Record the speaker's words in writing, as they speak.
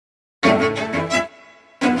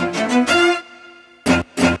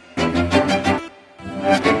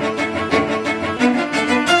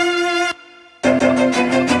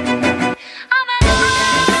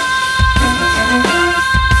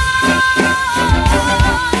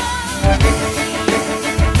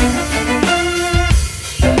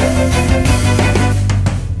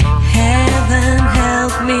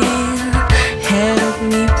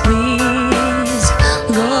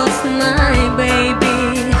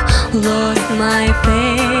lost my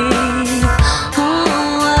faith.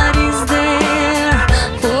 Oh, what is there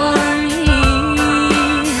for me?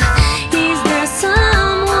 Is there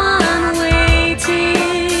someone waiting?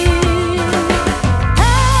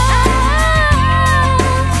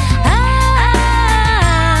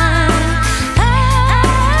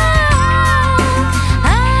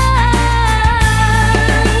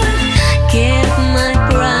 Kept my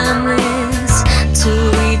promise to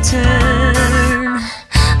return,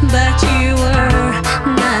 but you were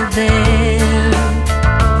not there.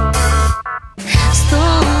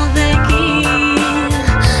 Stole the key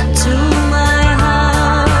to my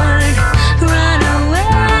heart, run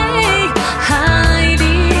away,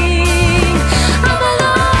 hiding. I'm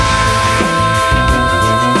alone.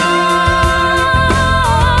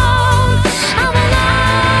 I'm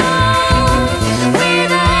alone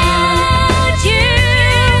without you.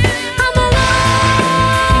 I'm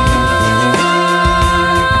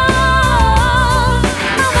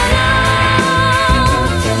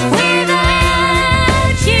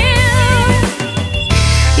without you.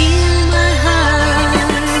 In my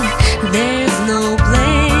heart, there's no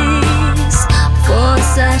place for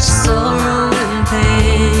such sorrow and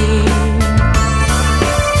pain.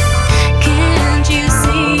 Can't you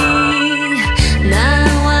see? Now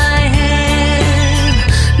I have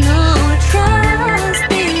no trust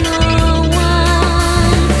in no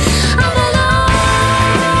one. I'm alone.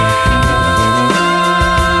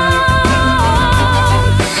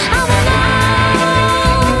 I'm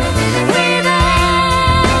alone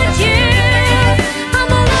without you.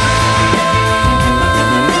 I'm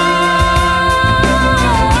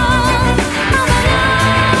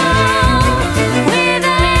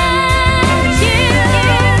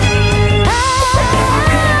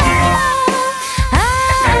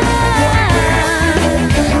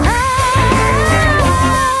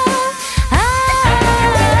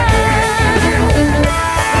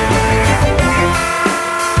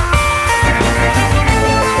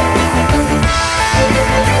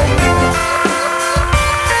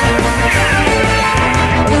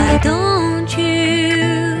Why don't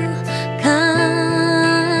you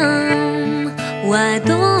come? Why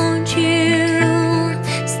don't